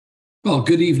Well,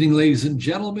 good evening, ladies and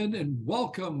gentlemen, and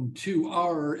welcome to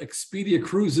our Expedia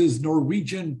Cruises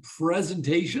Norwegian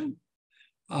presentation.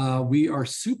 We are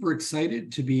super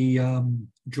excited to be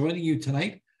joining you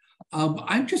tonight.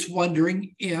 I'm just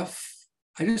wondering I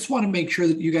just want to make sure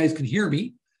that you guys can hear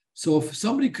me. So if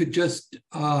somebody could just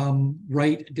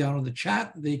write down in the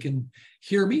chat, they can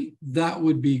hear me, that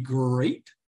would be great.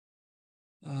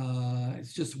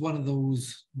 It's just one of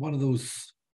those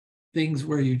things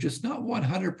where you're just not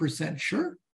 100%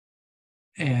 sure.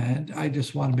 And I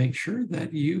just want to make sure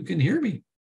that you can hear me.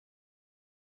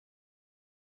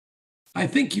 I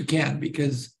think you can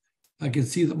because I can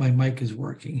see that my mic is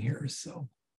working here. So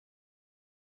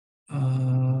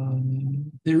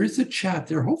there is a chat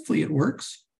there. Hopefully it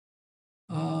works.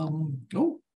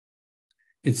 Oh,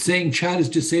 it's saying chat is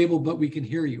disabled, but we can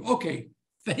hear you. Okay.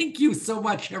 Thank you so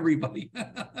much, everybody.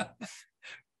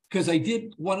 Because I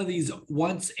did one of these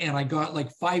once and I got like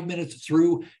 5 minutes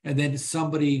through, and then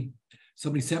somebody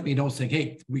sent me a note saying,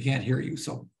 hey, we can't hear you.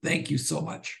 So thank you so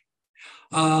much.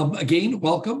 Again,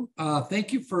 welcome.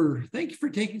 Thank you for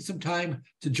taking some time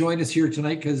to join us here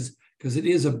tonight, because it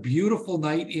is a beautiful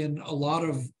night in a lot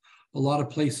of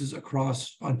places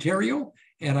across Ontario.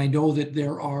 And I know that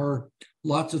there are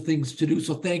lots of things to do.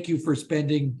 So thank you for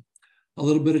spending a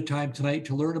little bit of time tonight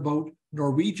to learn about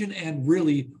Norwegian and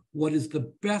really what is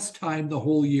the best time the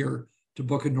whole year to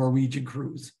book a Norwegian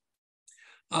cruise.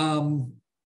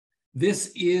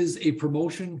 This is a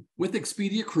promotion with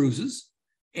Expedia Cruises,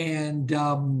 and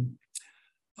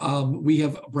we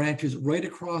have branches right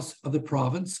across the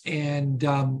province, and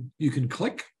you can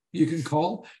click, you can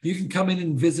call, you can come in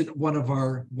and visit one of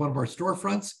our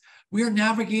storefronts. We are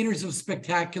navigators of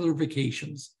spectacular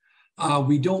vacations.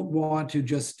 We don't want to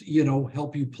just,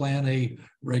 help you plan a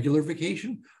regular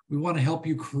vacation. We want to help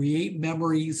you create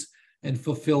memories and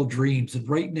fulfill dreams. And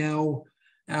right now,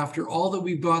 after all that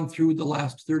we've gone through the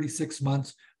last 36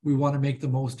 months, we want to make the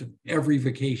most of every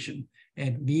vacation.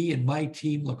 And me and my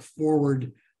team look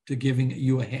forward to giving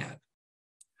you a hand.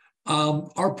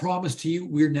 Our promise to you,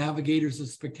 we're navigators of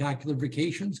spectacular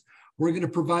vacations. We're going to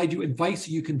provide you advice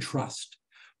you can trust.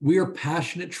 We are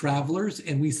passionate travelers,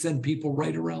 and we send people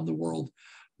right around the world.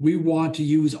 We want to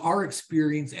use our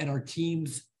experience and our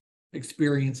team's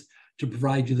experience to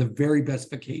provide you the very best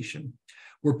vacation.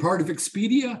 We're part of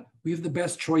Expedia. We have the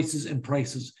best choices and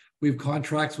prices. We have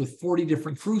contracts with 40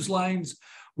 different cruise lines.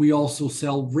 We also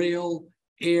sell rail,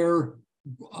 air,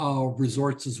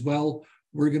 resorts as well.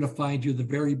 We're going to find you the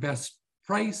very best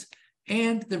price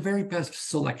and the very best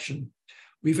selection.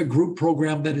 We have a group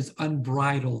program that is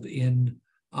unbridled in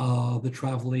the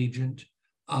travel agent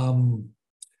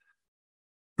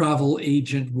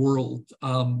world.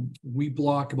 We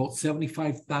block about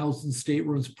 75,000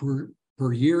 staterooms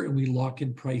per year, and we lock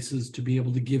in prices to be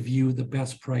able to give you the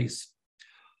best price.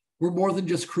 We're more than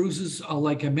just cruises.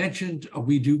 Like I mentioned,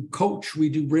 we do coach, we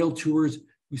do rail tours,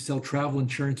 we sell travel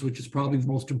insurance, which is probably the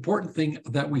most important thing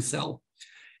that we sell.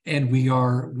 And we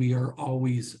are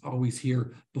always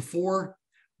here before,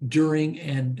 during,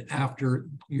 and after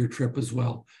your trip as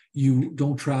well. You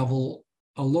don't travel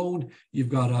alone. You've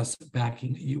got us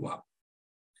backing you up.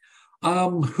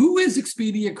 Who is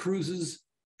Expedia Cruises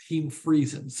Team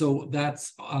Friesen? So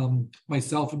that's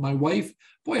myself and my wife.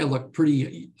 Boy, I look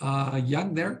pretty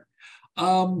young there.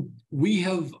 We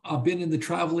have been in the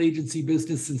travel agency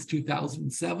business since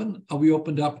 2007. We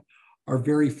opened up our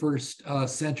very first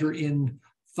center in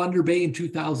Thunder Bay in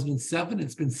 2007.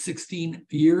 It's been 16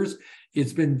 years.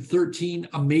 It's been 13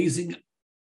 amazing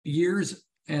years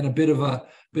and a bit of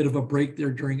a break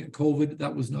there during COVID.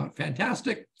 That was not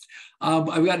fantastic.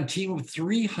 I've got a team of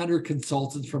 300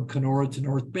 consultants from Kenora to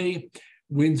North Bay,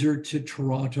 Windsor to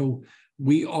Toronto.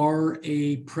 We are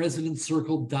a President's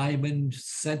Circle Diamond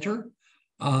Center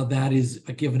that is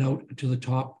given out to the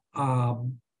top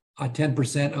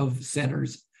 10% of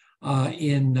centers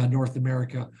in North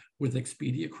America with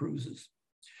Expedia Cruises.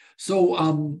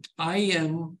 So I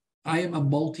am a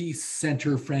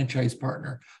multi-center franchise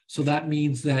partner. So that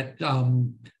means that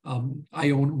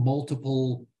I own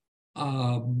multiple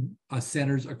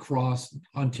centers across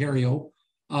Ontario.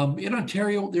 In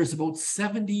Ontario, there's about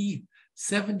 70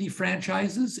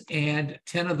 franchises, and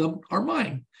 10 of them are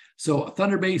mine. So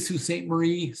Thunder Bay, Sault Ste.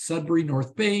 Marie, Sudbury,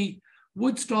 North Bay,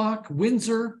 Woodstock,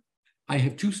 Windsor. I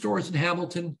have 2 stores in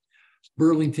Hamilton,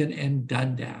 Burlington, and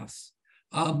Dundas.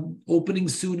 Opening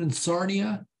soon in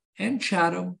Sarnia and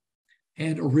Chatham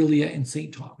and Aurelia and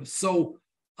St. Thomas. So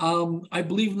I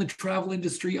believe in the travel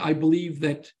industry. I believe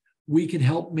that we can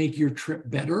help make your trip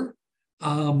better.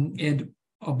 And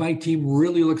my team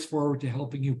really looks forward to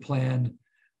helping you plan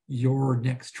your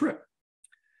next trip.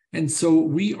 And so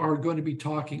we are going to be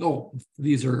talking,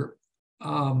 these are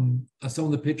some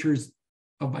of the pictures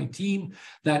of my team.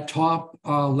 That top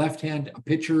left-hand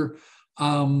picture,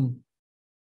 some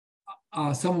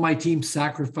of my team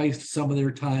sacrificed some of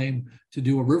their time to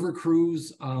do a river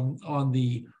cruise on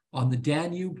the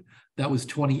Danube. That was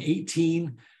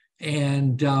 2018.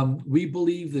 And we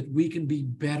believe that we can be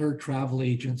better travel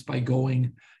agents by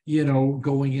going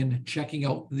in, checking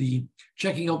out the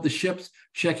ships,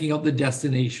 checking out the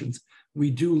destinations. We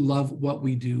do love what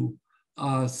we do.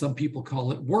 Some people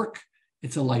call it work.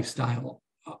 It's a lifestyle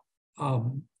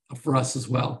for us as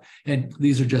well. And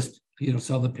these are just,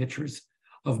 some of the pictures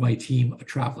of my team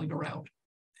traveling around.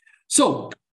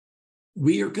 So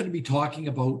we are going to be talking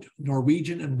about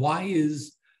Norwegian and why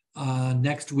is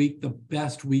next week the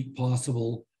best week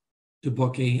possible to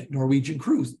book a Norwegian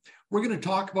cruise. We're going to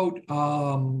talk about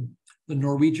the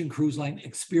Norwegian Cruise Line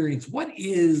experience. What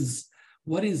is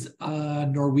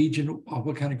Norwegian?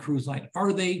 What kind of cruise line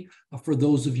are they? For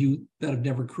those of you that have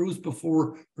never cruised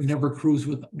before or never cruised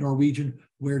with Norwegian,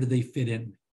 where do they fit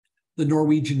in? The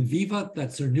Norwegian Viva,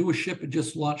 that's their newest ship. It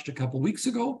just launched a couple weeks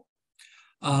ago.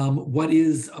 What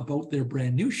is about their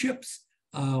brand new ships?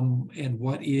 And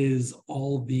what is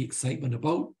all the excitement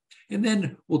about? And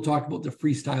then we'll talk about the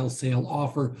Freestyle sale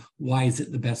offer. Why is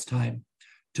it the best time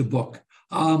to book?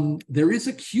 There is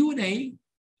a Q&A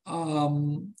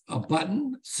a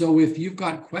button. So if you've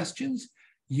got questions,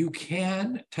 you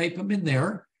can type them in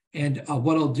there. And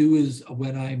what I'll do is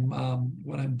when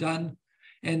I'm done,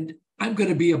 and I'm going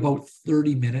to be about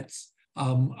 30 minutes,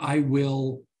 I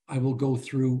will go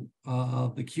through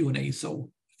the Q&A.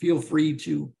 So feel free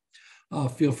to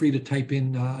type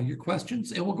in your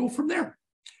questions, and we'll go from there.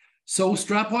 So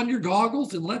strap on your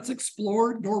goggles and let's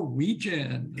explore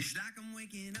Norwegian. It's like I'm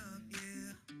waking up,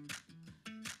 yeah.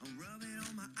 I'm rubbing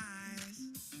on my eyes.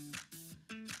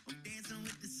 I'm dancing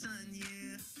with the sun,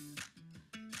 yeah.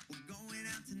 We're going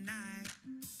out tonight.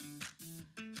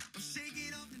 I'm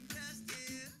shaking off the dust,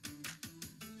 yeah.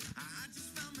 I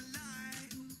just found my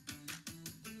light.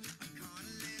 I caught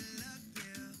a little luck,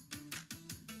 yeah.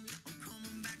 I'm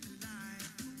coming back to life.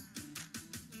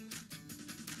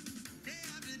 Day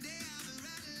after day, I've been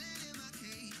rattling in my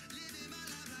cage, living my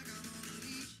life like I'm on a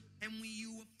leash. And when you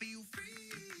will feel free,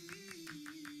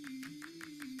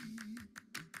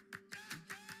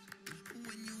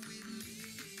 when you're with me,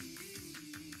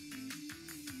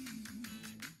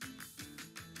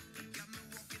 got me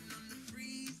walking on the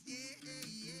breeze, yeah,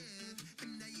 yeah.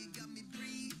 And now you got me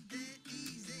breathing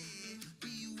easy.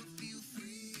 When you will feel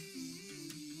free,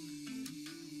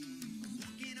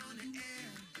 walking on the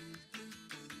air.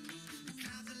 The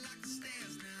clouds are like the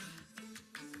stairs now.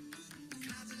 The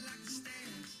clouds are like the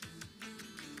stairs.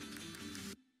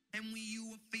 And when you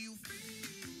will feel free,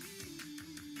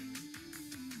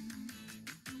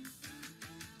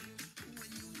 when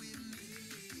you're with me,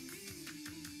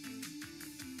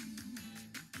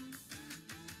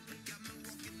 got me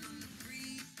walking on the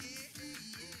breeze, yeah,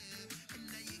 yeah. And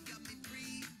now you got me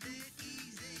breathing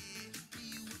easy. When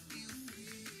you will feel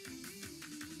free.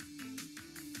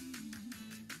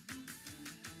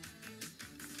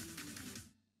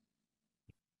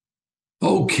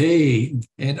 Okay,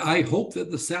 and I hope that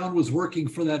the sound was working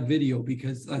for that video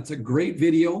because that's a great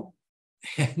video,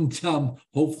 and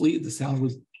hopefully the sound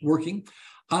was working.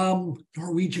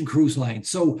 Norwegian Cruise Line.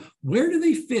 So where do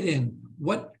they fit in?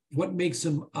 What makes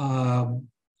them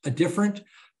a different?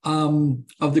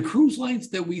 Of the cruise lines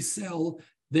that we sell,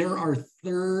 they're our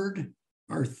third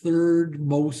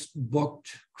most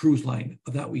booked cruise line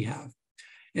that we have,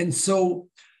 and so.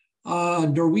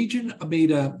 Norwegian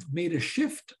made a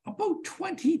shift about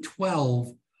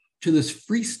 2012 to this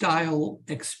freestyle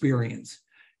experience,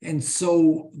 and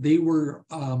so they were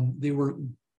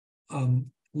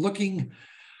looking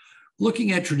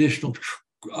at traditional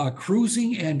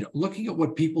cruising and looking at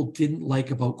what people didn't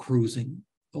like about cruising.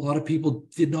 A lot of people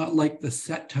did not like the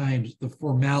set times, the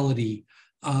formality.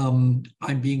 I'm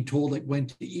being told like when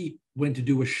to eat, when to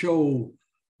do a show,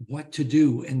 what to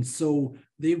do. And so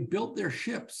they've built their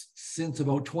ships since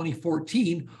about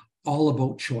 2014, all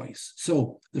about choice.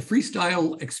 So the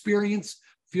freestyle experience,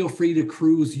 feel free to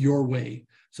cruise your way.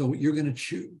 So you're going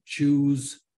to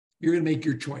choose, you're going to make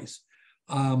your choice.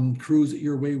 Cruise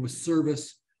your way with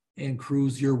service and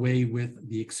cruise your way with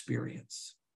the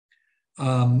experience.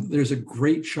 There's a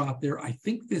great shot there. I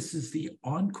think this is the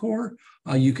Encore.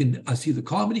 You can see the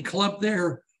Comedy Club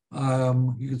there.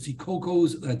 You can see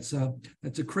Coco's, that's a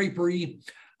creperie.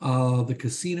 The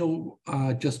casino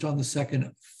just on the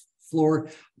second floor.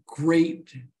 Great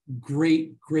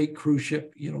cruise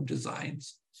ship,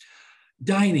 designs.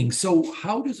 Dining. So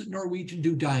how does Norwegian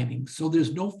do dining? So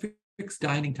there's no fixed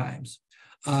dining times.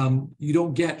 You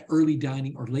don't get early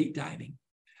dining or late dining.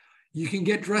 You can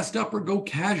get dressed up or go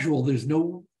casual. There's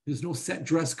no set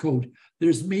dress code.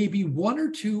 There's maybe one or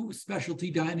two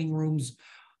specialty dining rooms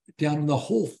down in the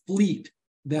whole fleet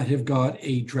that have got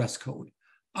a dress code.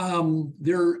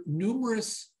 There are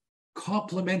numerous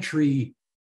complimentary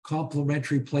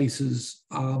places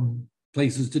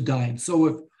to dine. So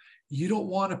if you don't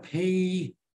want to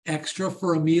pay extra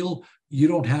for a meal, you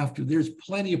don't have to. There's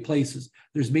plenty of places.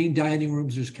 There's main dining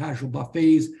rooms, there's casual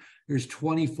buffets, there's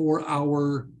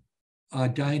 24-hour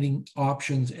dining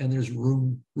options, and there's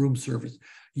room service.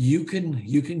 You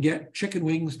can get chicken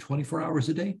wings 24 hours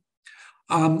a day.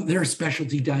 There are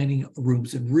specialty dining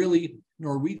rooms, and really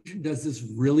Norwegian does this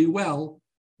really well,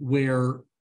 where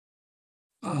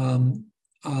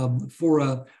for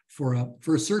a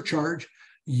surcharge,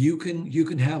 you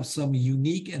can have some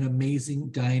unique and amazing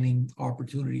dining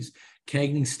opportunities.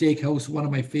 Cagney Steakhouse, one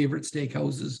of my favorite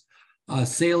steakhouses.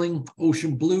 Sailing,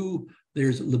 Ocean Blue.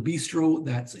 There's Le Bistro.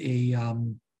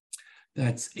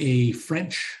 That's a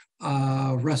French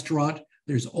restaurant.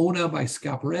 There's Ona by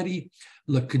Scaparetti.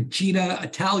 La Cucina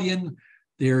Italian.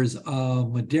 There's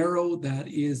Madero. That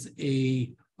is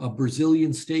a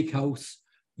Brazilian steakhouse.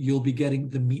 You'll be getting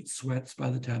the meat sweats by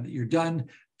the time that you're done.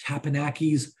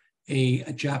 Tapanaki's,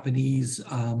 a Japanese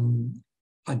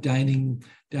a dining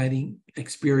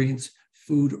experience.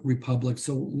 Food Republic.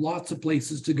 So lots of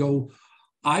places to go.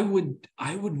 I would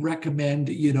recommend,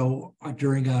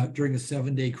 during a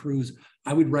 7-day cruise,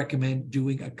 I would recommend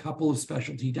doing a couple of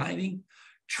specialty dining.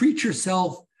 Treat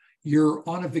yourself. You're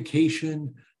on a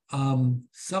vacation.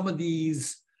 Some of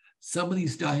these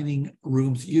dining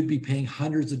rooms, you'd be paying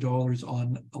hundreds of dollars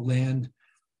on land.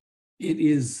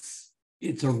 It's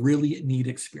a really neat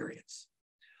experience.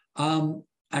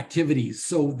 Activities.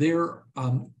 So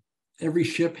every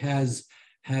ship has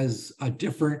a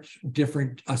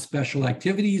different special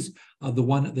activities. The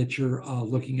one that you're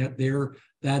looking at there,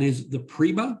 that is the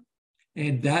Prima,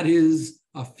 and that is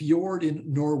a fjord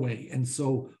in Norway. And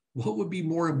so what would be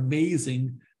more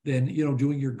amazing than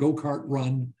doing your go-kart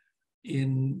run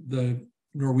in the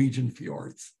Norwegian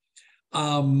fjords?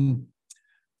 Fun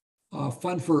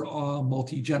for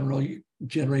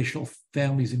multi-generational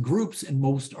families and groups, and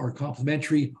most are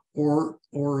complimentary or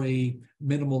a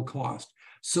minimal cost.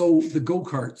 So the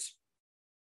go-karts,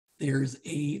 there's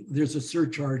a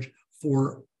surcharge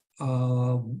for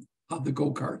the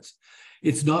go-karts.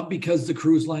 It's not because the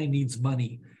cruise line needs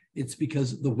money. It's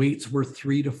because the waits were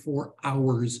 3 to 4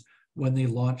 hours when they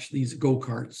launched these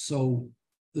go-karts. So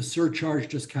the surcharge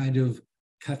just kind of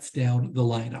cuts down the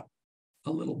lineup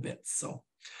a little bit. So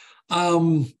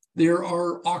there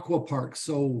are aqua parks,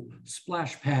 so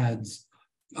splash pads,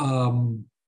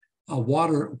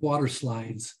 water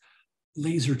slides,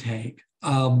 laser tag.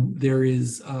 There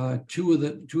is two of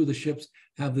the ships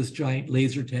have this giant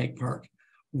laser tag park.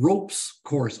 Ropes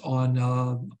course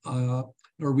on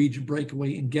Norwegian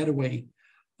Breakaway and Getaway.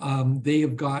 They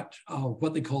have got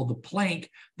what they call the plank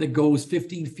that goes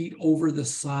 15 feet over the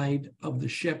side of the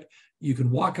ship. You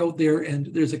can walk out there, and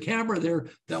there's a camera there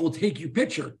that will take your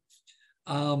picture.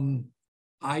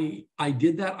 I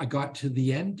did that. I got to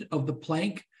the end of the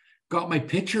plank, got my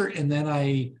picture, and then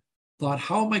I thought,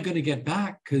 how am I going to get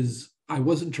back? Because I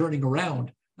wasn't turning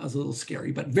around. That was a little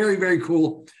scary, but very, very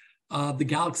cool. The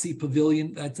Galaxy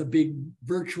Pavilion, that's a big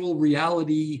virtual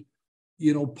reality,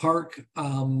 park,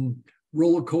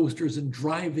 roller coasters and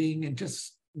driving and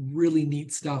just really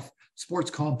neat stuff. Sports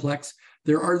complex.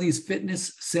 There are these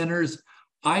fitness centers.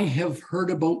 I have heard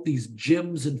about these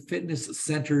gyms and fitness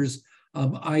centers.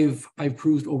 I've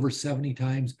cruised over 70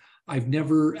 times. I've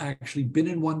never actually been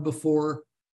in one before.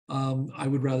 I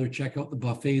would rather check out the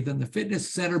buffet than the fitness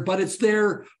center, but it's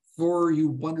there for you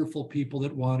wonderful people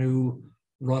that want to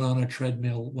run on a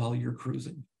treadmill while you're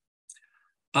cruising.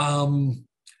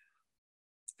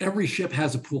 Every ship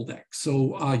has a pool deck.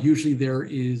 So usually there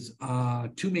is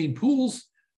 2 main pools,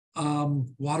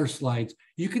 water slides.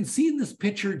 You can see in this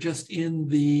picture just on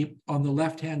the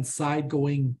left-hand side,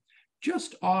 going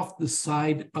just off the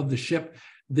side of the ship,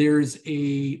 there's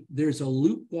a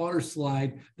loop water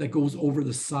slide that goes over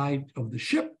the side of the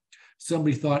ship.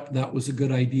 Somebody thought that was a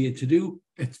good idea to do.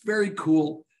 It's very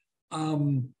cool.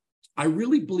 I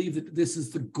really believe that this is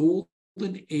the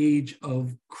golden age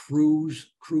of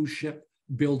cruise ship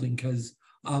building, because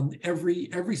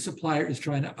every supplier is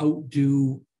trying to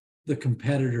outdo the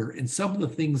competitor, and some of the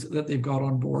things that they've got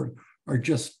on board are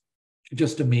just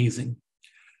amazing.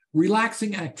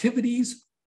 Relaxing activities.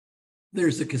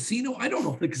 There's a casino. I don't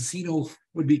know if the casino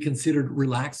would be considered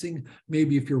relaxing,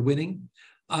 maybe if you're winning.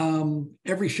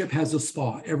 Every ship has a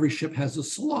spa. Every ship has a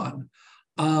salon.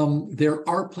 There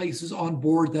are places on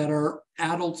board that are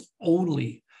adults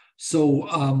only.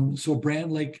 So, so a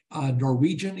brand like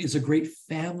Norwegian is a great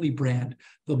family brand.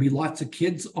 There'll be lots of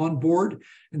kids on board.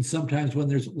 And sometimes when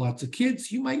there's lots of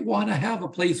kids, you might want to have a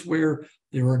place where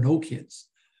there are no kids.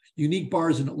 Unique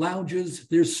bars and lounges.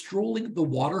 There's strolling at the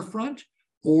waterfront,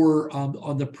 or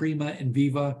on the Prima and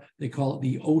Viva, they call it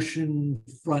the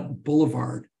Oceanfront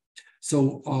Boulevard.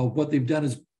 So what they've done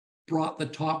is brought the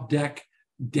top deck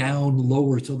down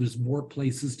lower, so there's more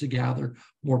places to gather,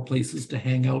 more places to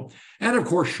hang out, and of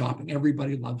course shopping.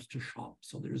 Everybody loves to shop,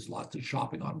 so there's lots of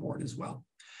shopping on board as well.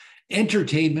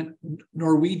 Entertainment.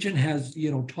 Norwegian has,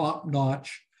 you know,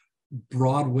 top-notch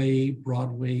Broadway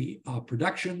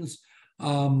productions.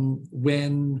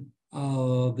 When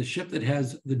the ship that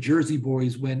has the Jersey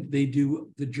Boys, when they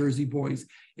do the Jersey Boys,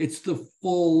 it's the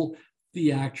full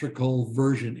theatrical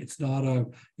version. It's not a,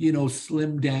 you know,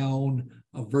 slimmed down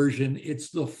version. It's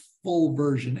the full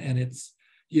version, and it's,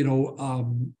 you know,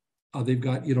 they've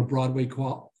got, you know, Broadway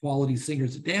quality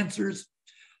singers and dancers.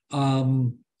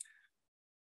 The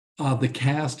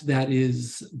cast that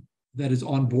is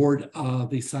on board,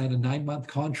 they sign a 9-month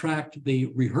contract. They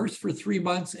rehearse for 3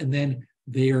 months, and then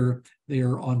they are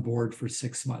on board for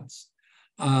 6 months.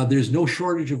 There's no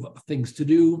shortage of things to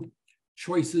do,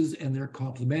 choices, and they're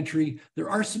complimentary. There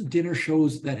are some dinner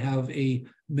shows that have a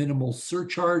minimal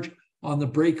surcharge. On the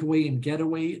Breakaway and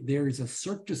Getaway, there is a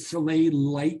Cirque du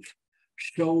Soleil-like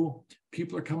show.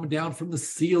 People are coming down from the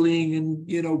ceiling and,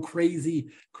 you know, crazy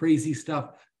stuff.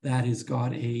 That has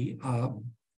got a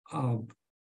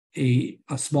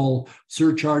small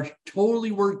surcharge.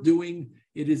 Totally worth doing.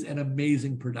 It is an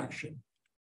amazing production.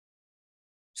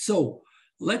 So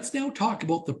let's now talk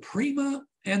about the Prima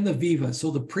and the Viva. So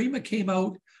the Prima came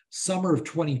out summer of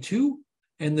 22,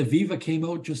 and the Viva came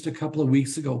out just a couple of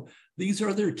weeks ago. These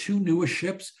are their 2 newest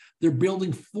ships. They're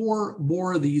building 4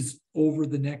 more of these over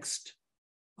the next,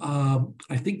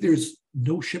 I think there's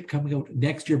no ship coming out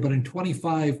next year, but in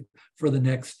 25 for the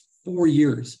next 4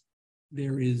 years,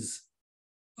 there's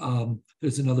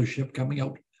another ship coming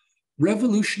out.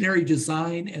 Revolutionary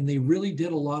design, and they really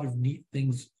did a lot of neat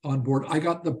things on board. I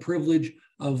got the privilege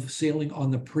of sailing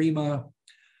on the Prima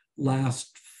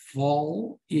last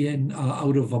fall in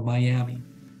out of Miami.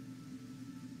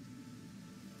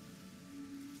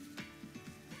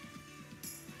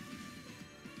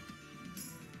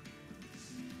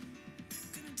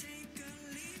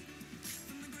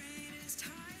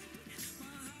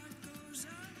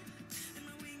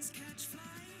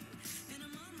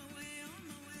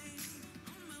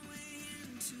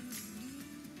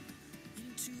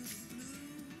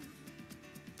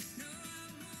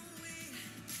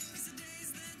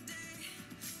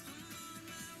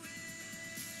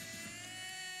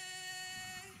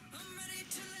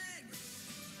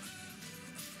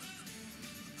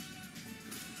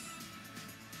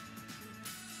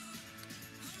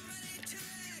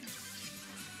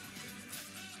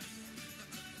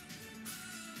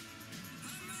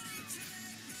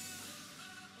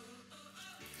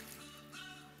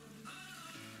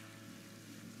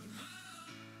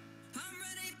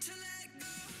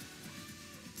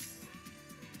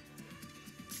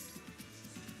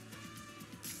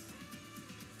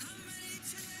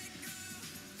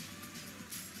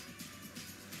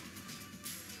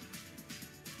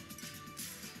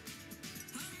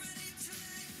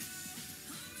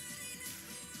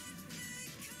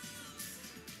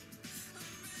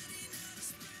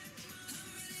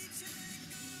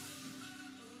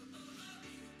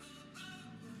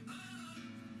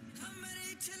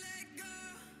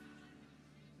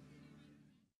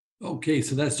 Okay,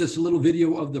 so that's just a little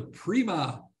video of the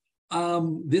Prima.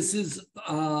 This is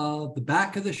the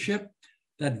back of the ship,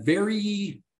 that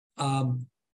very,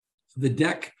 the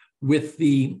deck with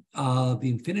the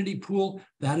infinity pool,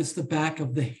 that is the back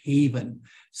of the Haven.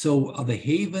 So the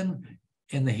Haven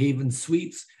and the Haven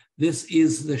Suites, this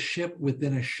is the ship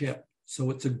within a ship.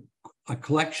 So it's a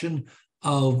collection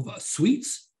of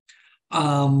suites.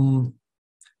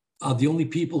 The only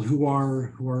people who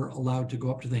are allowed to go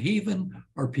up to the Haven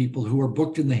are people who are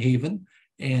booked in the Haven.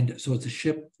 And so it's a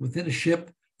ship within a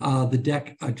ship. The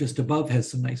deck just above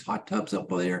has some nice hot tubs up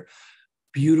there.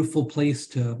 Beautiful place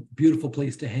to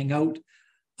hang out.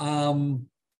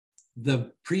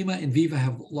 The Prima and Viva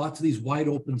have lots of these wide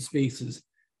open spaces.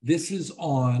 This is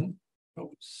on,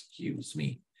 oh, excuse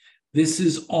me. This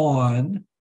is on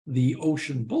the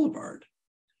Ocean Boulevard.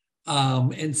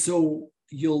 And so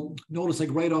you'll notice,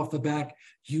 like right off the back,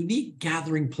 unique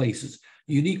gathering places,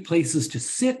 unique places to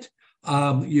sit.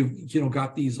 You've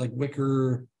got these like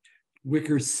wicker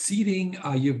seating.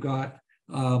 You've got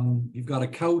a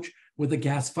couch with a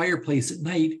gas fireplace at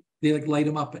night. they like light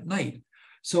them up at night.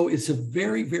 So it's a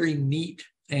very, very neat,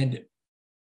 and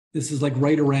this is like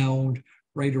right around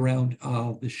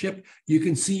the ship. You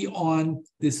can see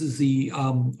this is the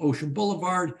Ocean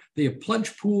Boulevard. They have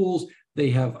plunge pools.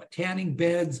 They have tanning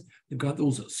beds. They've got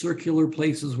those circular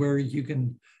places where you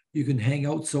can hang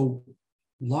out. So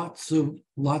lots of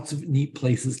neat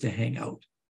places to hang out.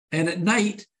 And at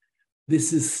night,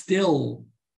 this is still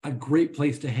a great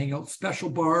place to hang out. Special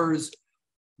bars,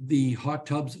 the hot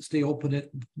tubs stay open at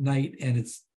night, and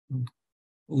it's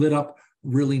lit up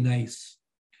really nice.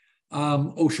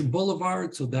 Ocean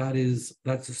Boulevard, so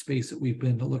that's the space that we've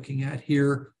been looking at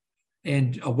here.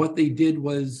 And what they did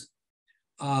was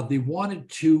they wanted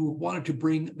to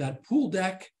bring that pool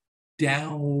deck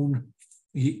down,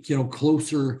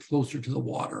 closer to the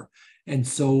water. And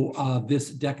so this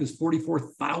deck is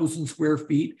 44,000 square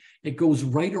feet. It goes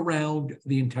right around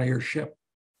the entire ship.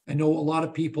 I know a lot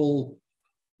of people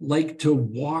like to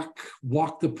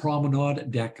walk the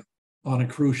promenade deck on a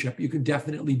cruise ship. You can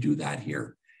definitely do that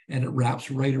here, and it wraps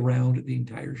right around the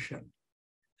entire ship.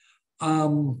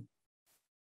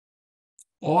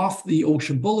 Off the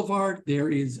Ocean Boulevard, there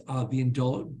is the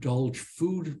Indulge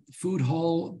Food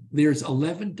Hall. There's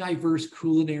 11 diverse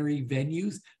culinary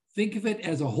venues. Think of it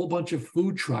as a whole bunch of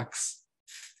food trucks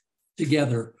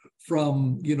together,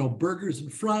 from burgers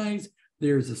and fries.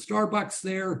 There's a Starbucks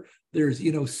there. There's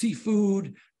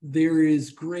seafood.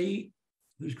 There's great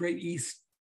East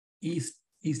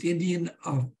Indian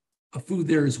food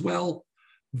there as well.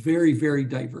 Very, very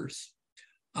diverse.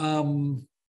 And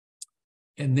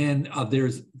then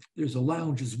there's a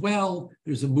lounge as well.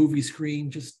 There's a movie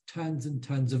screen, just tons and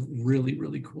tons of really,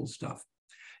 really cool stuff.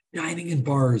 Dining and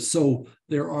bars. So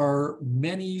there are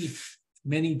many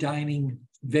dining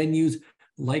venues.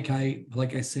 Like I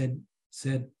said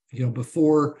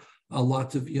before,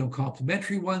 lots of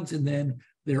complimentary ones, and then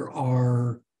there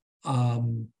are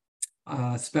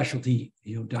specialty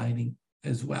dining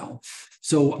as well.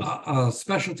 So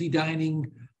specialty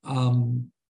dining,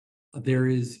 there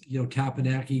is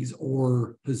Tapanaki's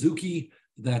or Hazuki.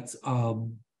 That's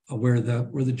where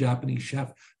the Japanese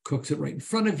chef cooks it right in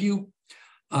front of you.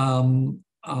 The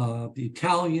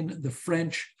Italian, the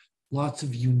French, lots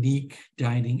of unique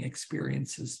dining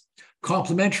experiences.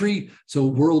 Complimentary, so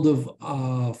world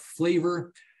of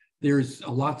flavor. There's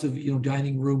lots of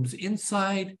dining rooms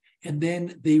inside, and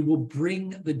then they will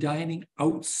bring the dining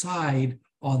outside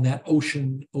on that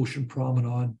ocean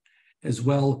promenade as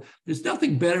well. There's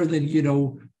nothing better than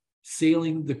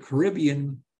sailing the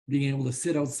Caribbean, being able to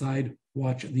sit outside,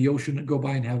 watch the ocean go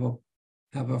by, and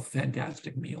have a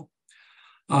fantastic meal.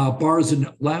 Bars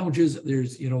and lounges,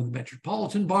 there's the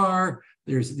Metropolitan Bar,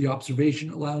 there's the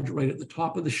Observation Lounge right at the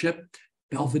top of the ship,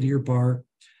 Belvedere Bar.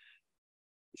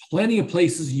 Plenty of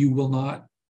places you will not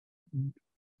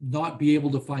be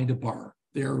able to find a bar.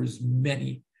 There's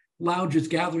many lounges,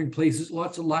 gathering places,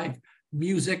 lots of live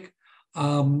music.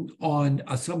 On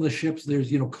some of the ships,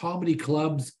 there's comedy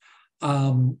clubs.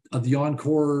 The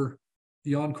Encore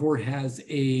has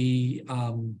a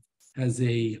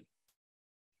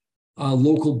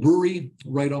local brewery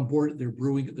right on board. They're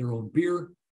brewing their own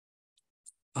beer.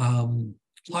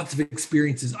 Lots of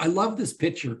experiences. I love this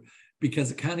picture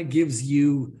because it kind of gives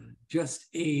you just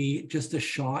a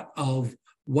shot of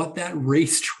what that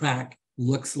racetrack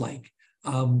looks like.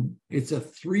 It's a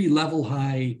 3-level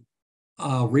high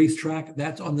racetrack.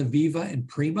 That's on the Viva and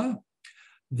Prima.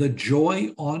 The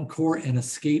Joy, Encore, and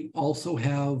Escape also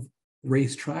have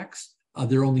racetracks.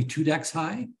 They're only 2 decks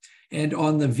high. And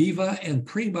on the Viva and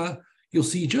Prima, you'll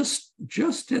see just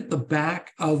at the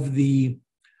back of the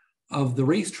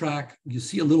racetrack, you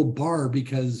see a little bar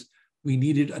because we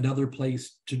needed another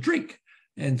place to drink.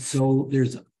 And so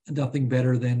there's nothing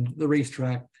better than the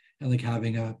racetrack and like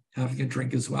having a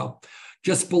drink as well.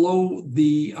 Just below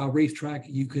the racetrack,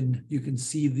 you can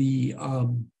see the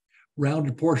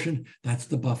rounded portion. That's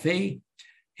the buffet,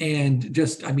 and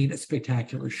just a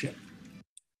spectacular ship.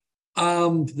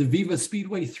 The Viva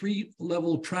Speedway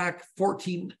 3-level track,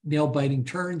 14 nail-biting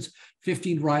turns,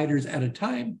 15 riders at a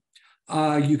time.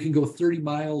 You can go 30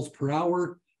 miles per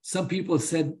hour. Some people have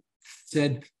said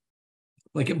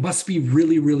like it must be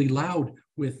really, really loud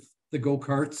with the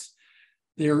go-karts.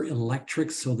 They're electric,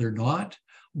 so they're not.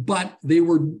 But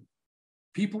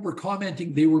people were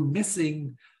commenting they were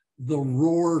missing the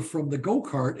roar from the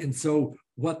go-kart. And so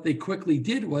what they quickly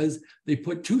did was they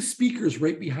put 2 speakers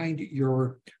right behind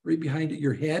your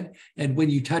head. And when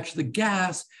you touch the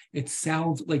gas, it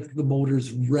sounds like the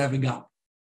motor's revving up.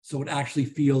 So it actually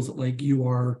feels like you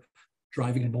are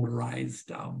driving a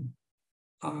motorized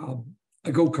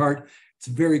a go-kart. It's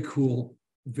very cool,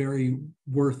 very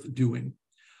worth doing.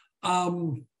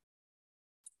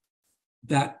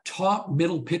 That top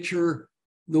middle picture,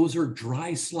 those are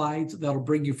dry slides that'll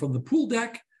bring you from the pool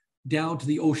deck down to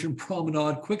the ocean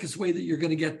promenade. Quickest way that you're going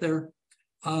to get there.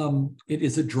 It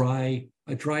is a dry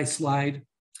slide.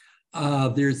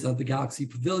 There's the Galaxy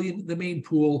Pavilion, the main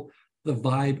pool, the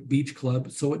Vibe Beach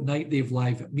Club. So at night they have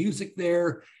live music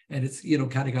there, and it's, you know,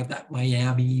 kind of got that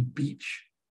Miami Beach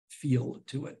feel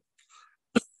to it.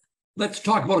 Let's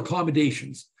talk about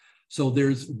accommodations. So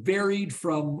there's varied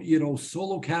from, you know,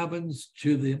 solo cabins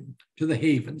to the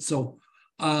Haven. So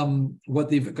what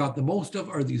they've got the most of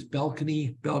are these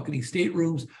balcony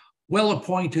staterooms, well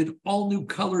appointed, all new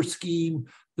color scheme.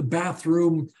 The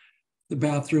bathroom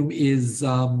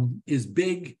is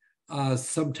big.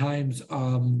 Sometimes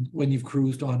when you've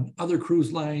cruised on other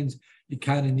cruise lines, you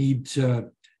kind of need to,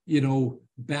 you know,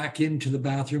 back into the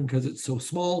bathroom because it's so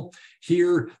small.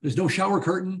 Here, there's no shower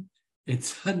curtain.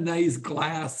 It's a nice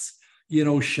glass, you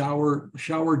know,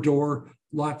 shower door,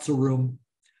 lots of room.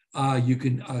 You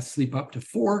can sleep up to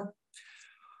 4.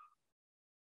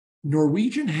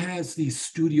 Norwegian has these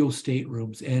studio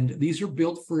staterooms, and these are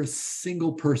built for a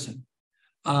single person.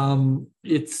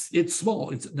 It's small.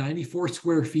 It's 94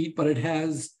 square feet, but it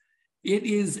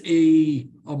is a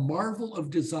marvel of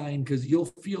design, because you'll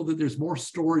feel that there's more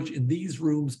storage in these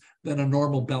rooms than a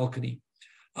normal balcony.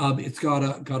 It's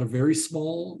got a very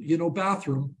small, you know,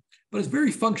 bathroom, but it's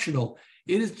very functional.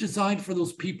 It is designed for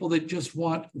those people that just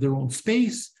want their own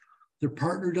space. Their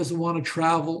partner doesn't want to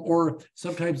travel, or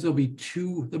sometimes there'll be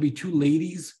two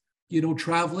ladies, you know,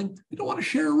 traveling. They don't want to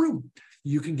share a room.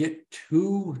 You can get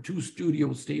two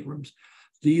studio staterooms.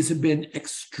 These have been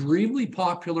extremely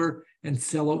popular and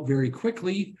sell out very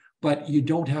quickly, but you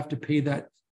don't have to pay that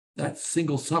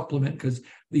single supplement because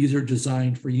these are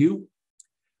designed for you.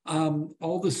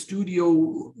 All the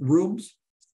studio rooms,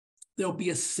 there'll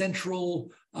be a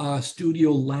central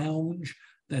studio lounge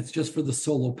that's just for the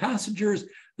solo passengers.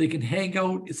 They can hang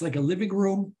out. It's like a living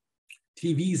room.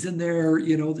 TV's in there.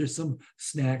 You know, there's some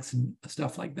snacks and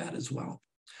stuff like that as well.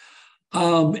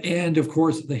 And of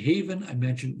course, the Haven, I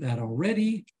mentioned that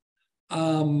already.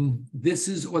 This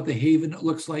is what the Haven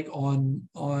looks like on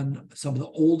some of the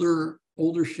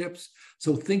older ships.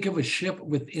 So think of a ship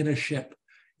within a ship.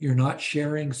 You're not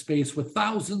sharing space with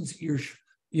thousands. There's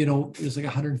like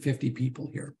 150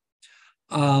 people here.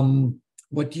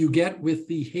 What do you get with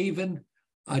the Haven?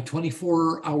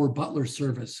 24-hour butler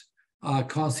service,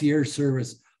 concierge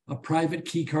service, a private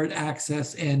key card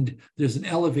access, and there's an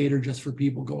elevator just for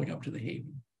people going up to the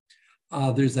Haven.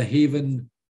 There's a Haven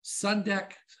sun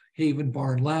deck, Haven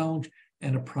bar and lounge,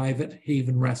 and a private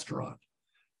Haven restaurant.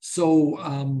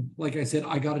 So, like I said,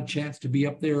 I got a chance to be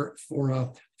up there for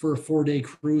a 4-day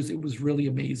cruise. It was really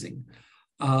amazing.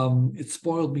 It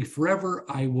spoiled me forever.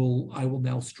 I will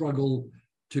now struggle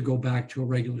to go back to a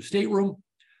regular stateroom.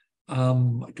 I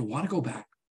don't want to go back.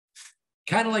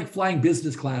 Kind of like flying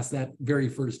business class that very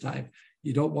first time.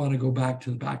 You don't want to go back to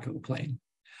the back of the plane.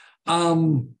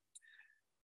 Some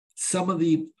of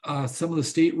the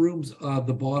staterooms,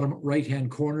 the bottom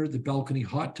right-hand corner, the balcony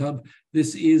hot tub.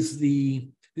 This is the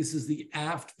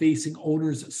aft-facing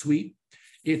owner's suite.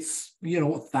 It's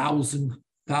 1,000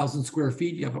 square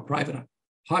feet. You have a private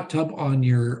hot tub on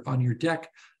your deck,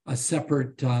 a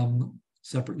separate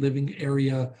living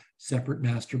area, separate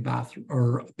master bathroom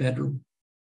or bedroom.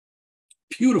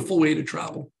 Beautiful way to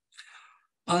travel.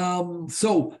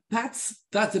 So that's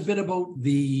a bit about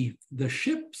the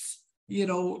ships,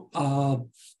 the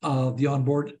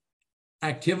onboard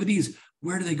activities.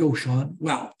 Where do they go, Sean?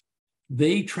 Well,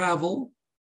 they travel.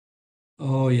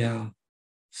 Oh yeah.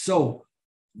 So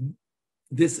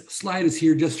this slide is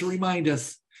here just to remind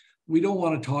us. We don't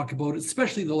want to talk about it,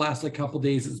 especially the last couple of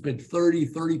days. It's been 30,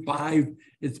 35.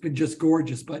 It's been just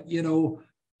gorgeous. But,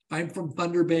 I'm from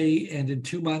Thunder Bay, and in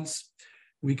 2 months,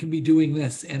 we can be doing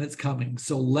this, and it's coming.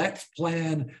 So let's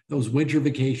plan those winter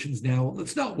vacations now.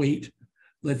 Let's not wait.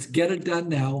 Let's get it done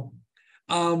now.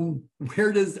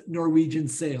 Where does Norwegian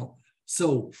sail?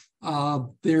 So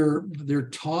their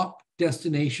top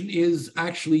destination is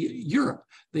actually Europe.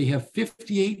 They have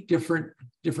 58 different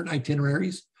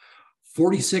itineraries.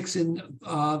 46 in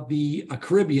the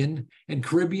Caribbean, and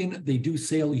Caribbean, they do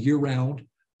sail year round.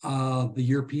 The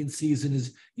European season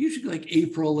is usually like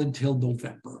April until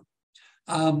November.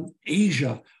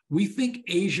 Asia, we think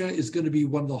Asia is going to be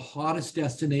one of the hottest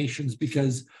destinations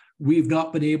because we've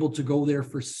not been able to go there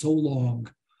for so long.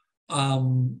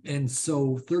 And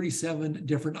so 37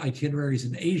 different itineraries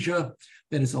in Asia.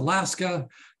 Then it's Alaska.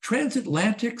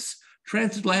 Transatlantics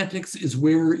is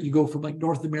where you go from like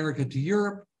North America to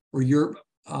Europe, or Europe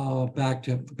back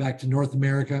to North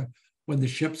America when the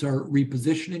ships are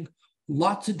repositioning.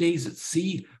 Lots of days at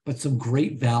sea, but some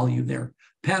great value there.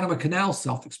 Panama Canal,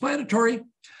 self-explanatory.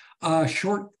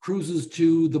 Short cruises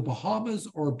to the Bahamas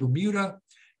or Bermuda,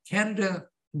 Canada,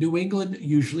 New England,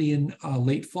 usually in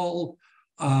late fall.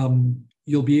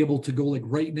 You'll be able to go like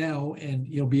right now, and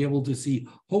you'll be able to see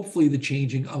hopefully the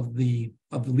changing of the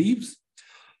leaves.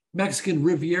 Mexican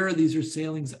Riviera, these are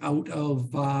sailings out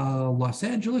of Los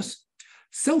Angeles.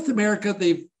 South America,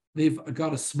 they've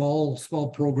got a small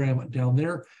program down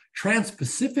there.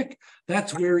 Trans-Pacific,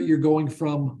 that's where you're going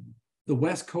from the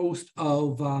west coast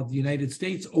of the United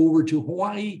States over to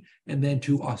Hawaii and then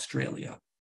to Australia.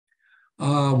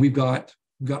 We've got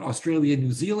Australia,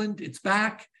 New Zealand. It's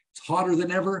back. It's hotter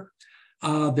than ever.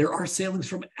 There are sailings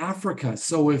from Africa.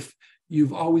 So if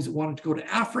you've always wanted to go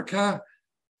to Africa,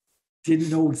 didn't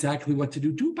know exactly what to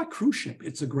do it by cruise ship.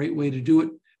 It's a great way to do it.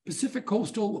 Pacific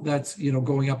Coastal, that's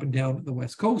going up and down the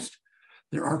west coast.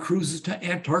 There are cruises to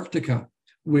Antarctica,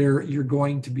 where you're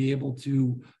going to be able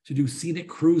to do scenic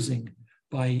cruising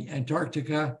by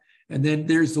Antarctica. And then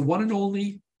there's the one and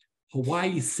only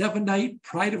Hawaii 7-night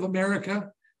Pride of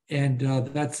America. And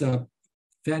that's a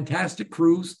fantastic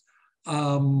cruise.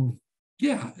 And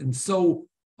so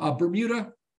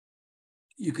Bermuda,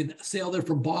 you can sail there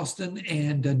from Boston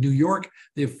and New York.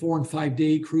 They have 4 and 5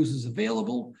 day cruises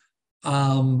available.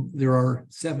 There are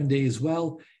 7 days as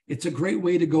well. It's a great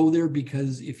way to go there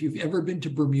because if you've ever been to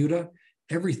Bermuda,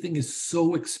 everything is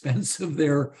so expensive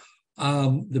there.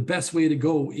 The best way to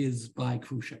go is by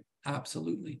cruise ship.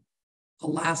 Absolutely.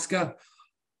 Alaska,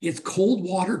 it's cold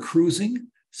water cruising.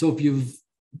 So if you've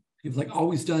like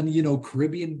always done,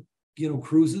 Caribbean,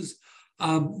 cruises,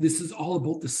 this is all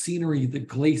about the scenery, the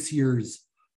glaciers,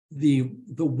 the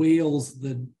whales,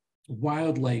 the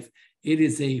wildlife. It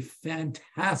is a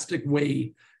fantastic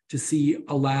way to see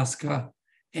Alaska,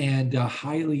 and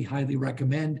highly, highly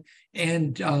recommend.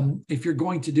 And if you're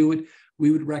going to do it,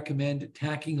 we would recommend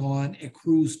tacking on a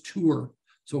cruise tour.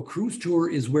 So a cruise tour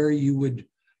is where you would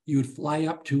fly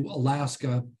up to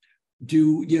Alaska,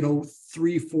 do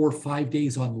 3, 4, 5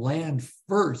 days on land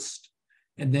first,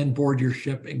 and then board your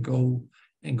ship and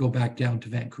go back down to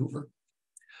Vancouver.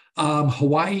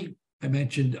 Hawaii, I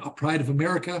mentioned Pride of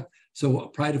America. So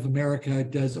Pride of America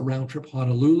does a round trip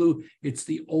Honolulu. It's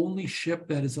the only ship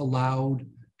that is allowed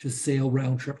to sail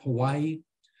round trip Hawaii.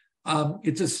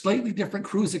 It's a slightly different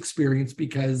cruise experience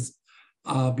because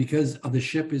the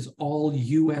ship is all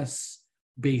US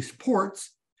based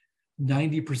ports.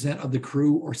 90% of the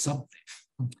crew or something.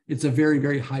 It's a very,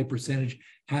 very high percentage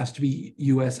has to be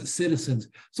US citizens.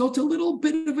 So it's a little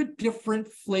bit of a different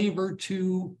flavor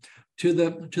to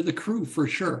the crew for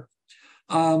sure.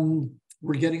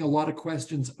 We're getting a lot of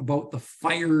questions about the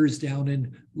fires down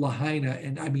in Lahaina.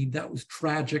 And I mean, that was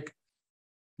tragic.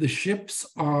 The ships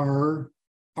are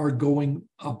going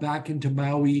back into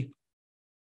Maui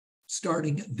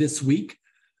starting this week.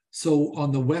 So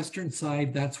on the western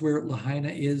side, that's where Lahaina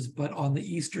is, but on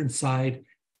the eastern side,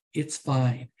 it's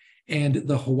fine. And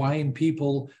the Hawaiian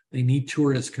people, they need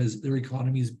tourists because their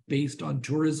economy is based on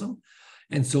tourism.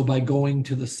 And so by going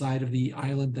to the side of the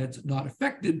island that's not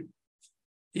affected,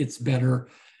 it's better.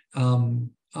 And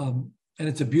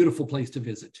it's a beautiful place to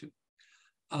visit too.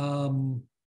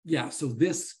 So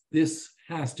this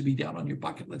has to be down on your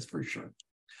bucket list for sure.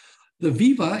 The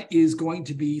Viva is going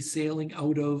to be sailing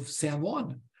out of San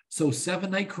Juan. So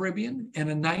 7-night Caribbean and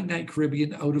a 9-night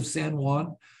Caribbean out of San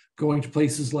Juan, going to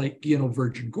places like,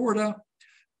 Virgin Gorda,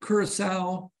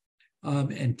 Curacao,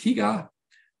 Antigua,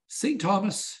 St.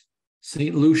 Thomas,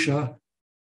 St. Lucia,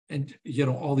 and,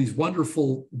 all these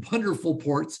wonderful, wonderful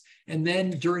ports. And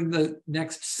then during the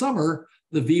next summer,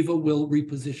 the Viva will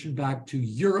reposition back to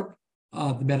Europe,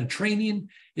 the Mediterranean.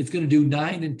 It's going to do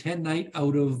 9 and 10 night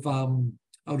out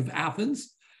of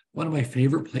Athens, one of my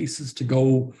favorite places to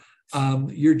go.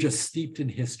 You're just steeped in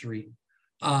history.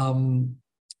 Going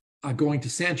to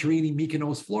Santorini,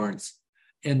 Mykonos, Florence,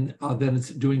 and then it's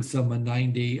doing some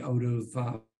 9-day out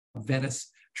of Venice,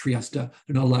 Trieste. They're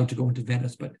not allowed to go into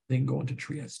Venice, but they can go into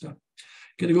Trieste. Going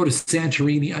to go to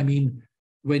Santorini. I mean,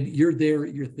 when you're there,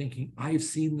 you're thinking, I've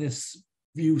seen this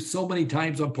view so many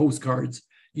times on postcards.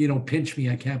 Pinch me.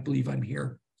 I can't believe I'm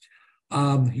here.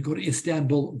 You go to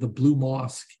Istanbul, the Blue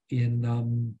Mosque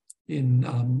in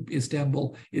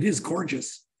Istanbul. It is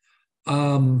gorgeous.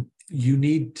 You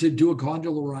need to do a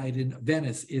gondola ride in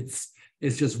Venice. It's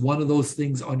just one of those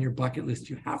things on your bucket list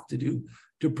you have to do.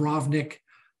 Dubrovnik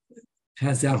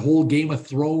has that whole Game of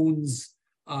Thrones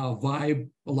vibe.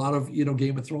 A lot of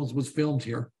Game of Thrones was filmed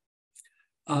here.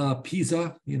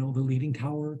 Pisa, the leaning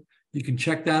tower. You can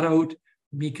check that out.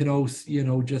 Mykonos,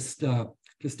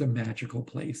 just a magical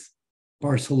place.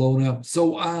 Barcelona.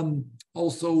 So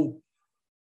also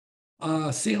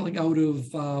sailing out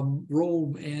of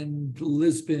Rome and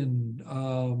Lisbon,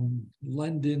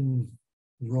 London,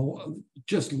 Rome,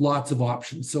 just lots of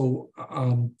options. So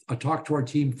I talk to our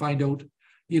team, find out,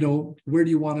 where do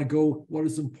you want to go? What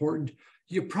is important?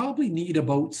 You probably need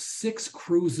about 6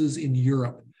 cruises in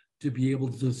Europe to be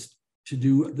able to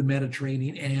do the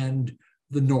Mediterranean and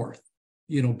the North,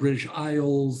 British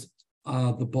Isles,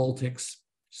 the Baltics,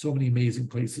 so many amazing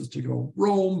places to go.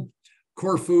 Rome,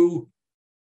 Corfu,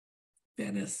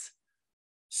 Venice,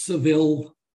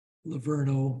 Seville,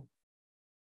 Livorno.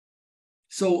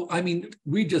 So,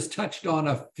 we just touched on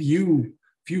a few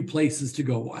places to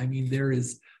go. There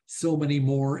is so many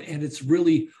more, and it's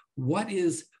really what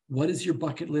is your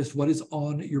bucket list? What is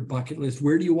on your bucket list?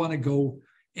 Where do you want to go?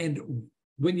 And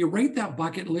when you rate that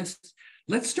bucket list,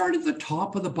 let's start at the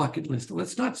top of the bucket list.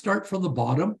 Let's not start from the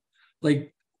bottom.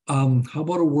 Like, how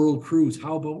about a world cruise?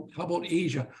 How about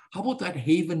Asia? How about that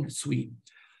Haven suite?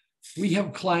 We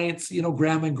have clients,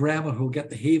 grandma and grandma who get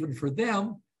the Haven for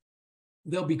them.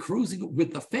 They'll be cruising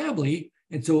with the family.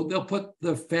 And so they'll put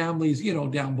the families,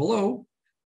 down below.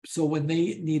 So when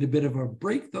they need a bit of a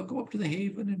break, they'll go up to the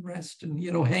Haven and rest and,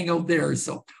 hang out there.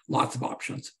 So lots of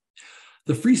options.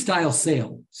 The Freestyle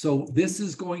sail. So this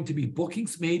is going to be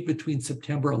bookings made between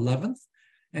September 11th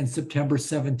and September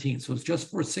 17th. So it's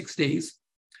just for 6 days.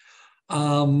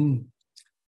 Our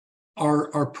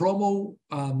promo,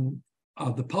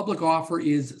 the public offer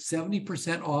is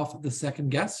 70% off the second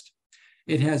guest.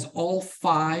 It has all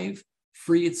 5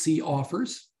 free at sea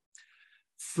offers,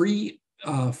 free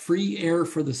air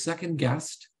for the second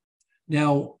guest.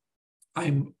 Now,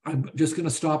 I'm just going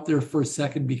to stop there for a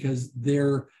second because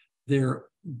their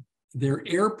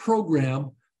air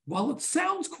program, while it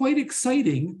sounds quite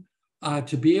exciting,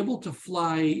 to be able to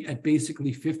fly at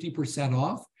basically 50%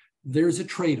 off, there's a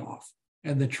trade-off.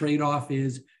 And the trade-off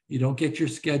is you don't get your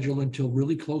schedule until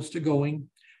really close to going.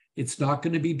 It's not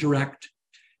going to be direct.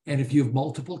 And if you have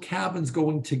multiple cabins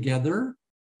going together,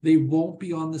 they won't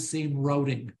be on the same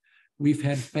routing. We've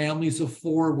had families of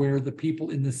 4 where the people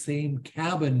in the same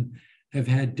cabin have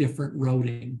had different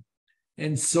routing.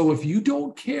 And so if you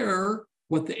don't care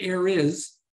what the air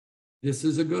is, this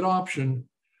is a good option.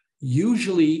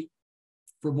 Usually,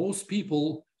 for most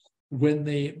people, when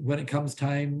it comes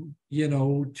time,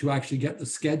 to actually get the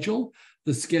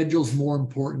schedule's more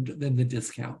important than the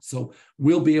discount. So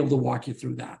we'll be able to walk you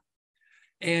through that.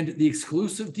 And the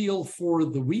exclusive deal for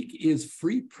the week is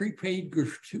free prepaid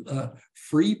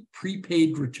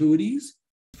gratuities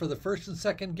for the first and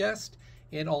second guest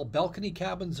in all balcony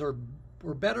cabins or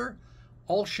better,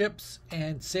 all ships,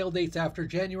 and sail dates after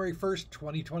January 1st,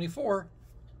 2024.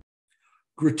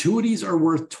 Gratuities are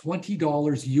worth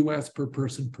 $20 US per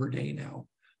person per day now.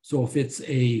 So if it's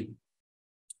a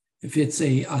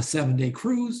 7-day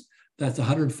cruise, that's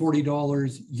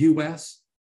 $140 US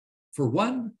for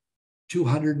one,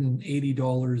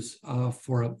 $280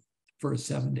 for a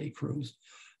 7-day cruise.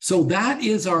 So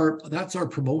that's our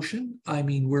promotion.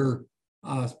 We're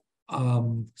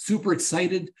super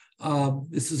excited.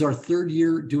 This is our 3rd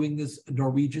year doing this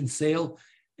Norwegian sail.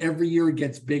 Every year it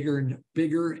gets bigger and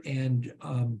bigger, and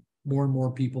more and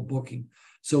more people booking.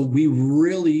 So we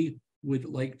really would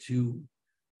like to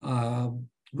talk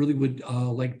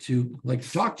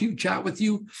to you, chat with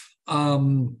you,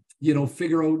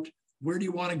 figure out where do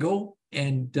you want to go.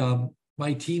 And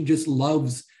my team just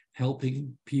loves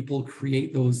helping people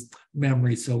create those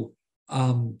memories. So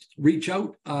reach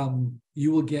out.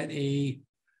 You will get a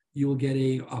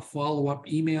follow-up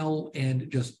email and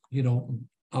just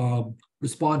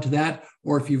respond to that.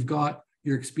 Or if you've got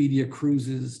your Expedia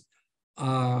Cruises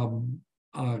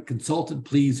consultant,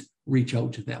 please reach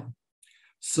out to them.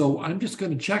 So I'm just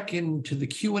going to check into the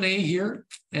Q&A here,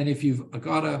 and if you've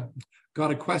got a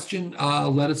question,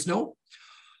 let us know.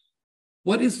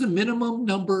 What is the minimum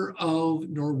number of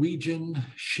Norwegian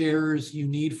shares you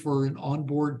need for an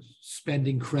onboard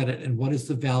spending credit, and what is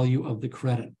the value of the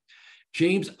credit?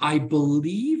 James, I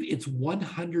believe it's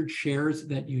 100 shares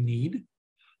that you need,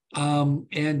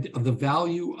 and the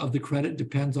value of the credit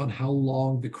depends on how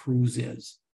long the cruise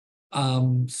is. I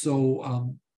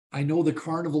know the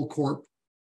Carnival Corp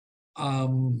a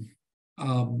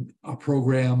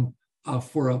program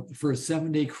for a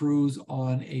 7-day cruise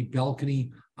on a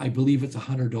balcony. I believe it's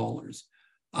 $100.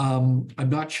 I'm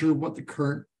not sure what the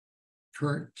current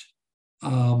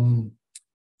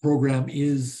program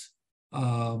is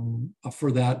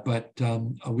for that, but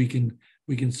we can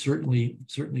certainly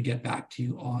get back to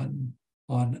you on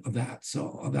that.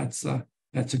 So that's a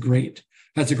great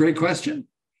question.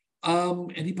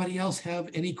 Anybody else have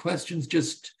any questions?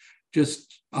 Just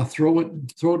throw it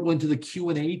into the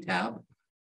Q&A tab.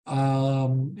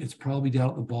 It's probably down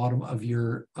at the bottom of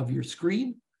your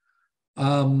screen.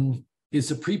 Is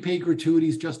the prepaid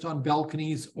gratuities just on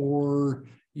balconies or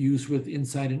used with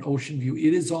inside an ocean view?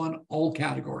 It is on all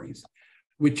categories,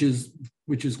 which is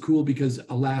cool, because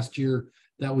last year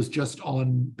that was just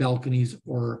on balconies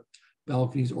or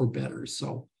better.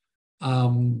 So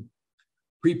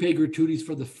prepaid gratuities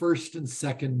for the first and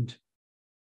second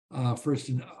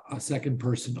person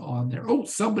on there. Oh,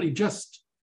 somebody just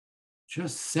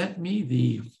sent me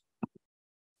the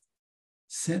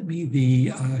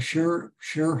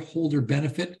shareholder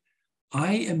benefit.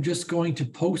 I am just going to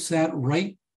post that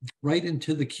right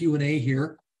into the Q&A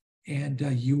here, and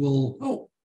you will. Oh,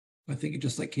 I think it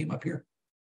just came up here.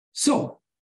 So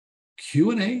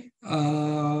Q&A.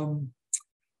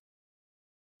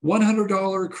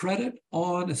 $100 credit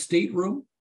on a stateroom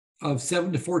of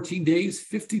 7 to 14 days,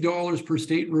 $50 per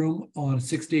stateroom on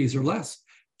 6 days or less,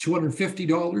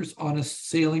 $250 on a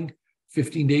sailing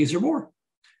 15 days or more.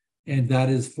 And that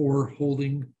is for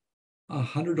holding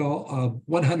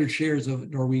 100 shares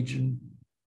of Norwegian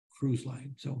Cruise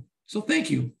Line. So thank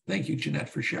you, Jeanette,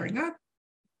 for sharing that.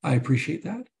 I appreciate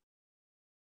that.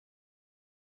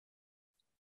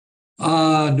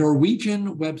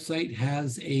 Norwegian website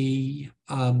has a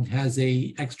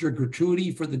extra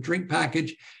gratuity for the drink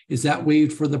package. Is that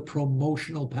waived for the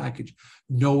promotional package?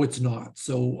 No, it's not.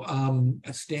 So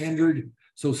standard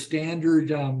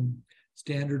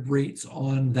rates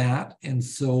on that. And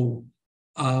so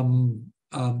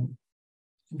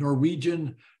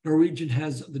Norwegian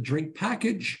has the drink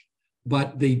package,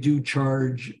 but they do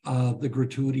charge the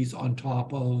gratuities on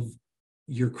top of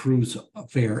your cruise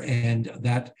fare, and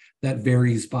that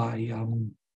varies by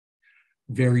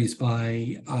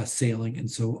sailing, and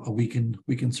so we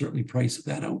can certainly price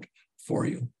that out for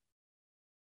you.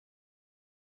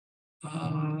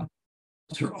 Those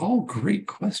are all great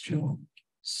questions.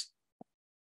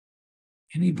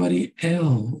 Anybody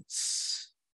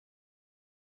else?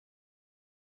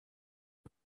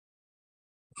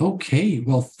 Okay,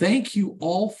 well, thank you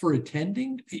all for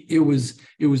attending. It was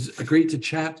great to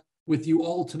chat with you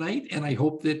all tonight, and I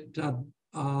hope that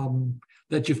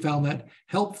that you found that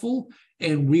helpful.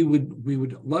 And we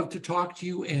would love to talk to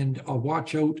you, and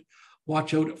watch out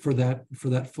for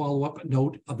that follow-up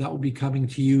note that will be coming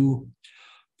to you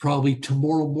probably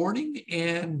tomorrow morning.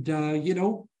 And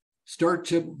start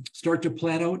to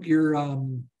plan out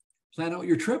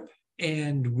your trip,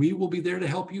 and we will be there to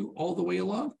help you all the way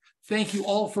along. Thank you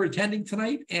all for attending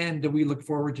tonight, and we look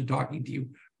forward to talking to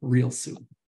you real soon.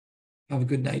 Have a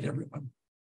good night, everyone.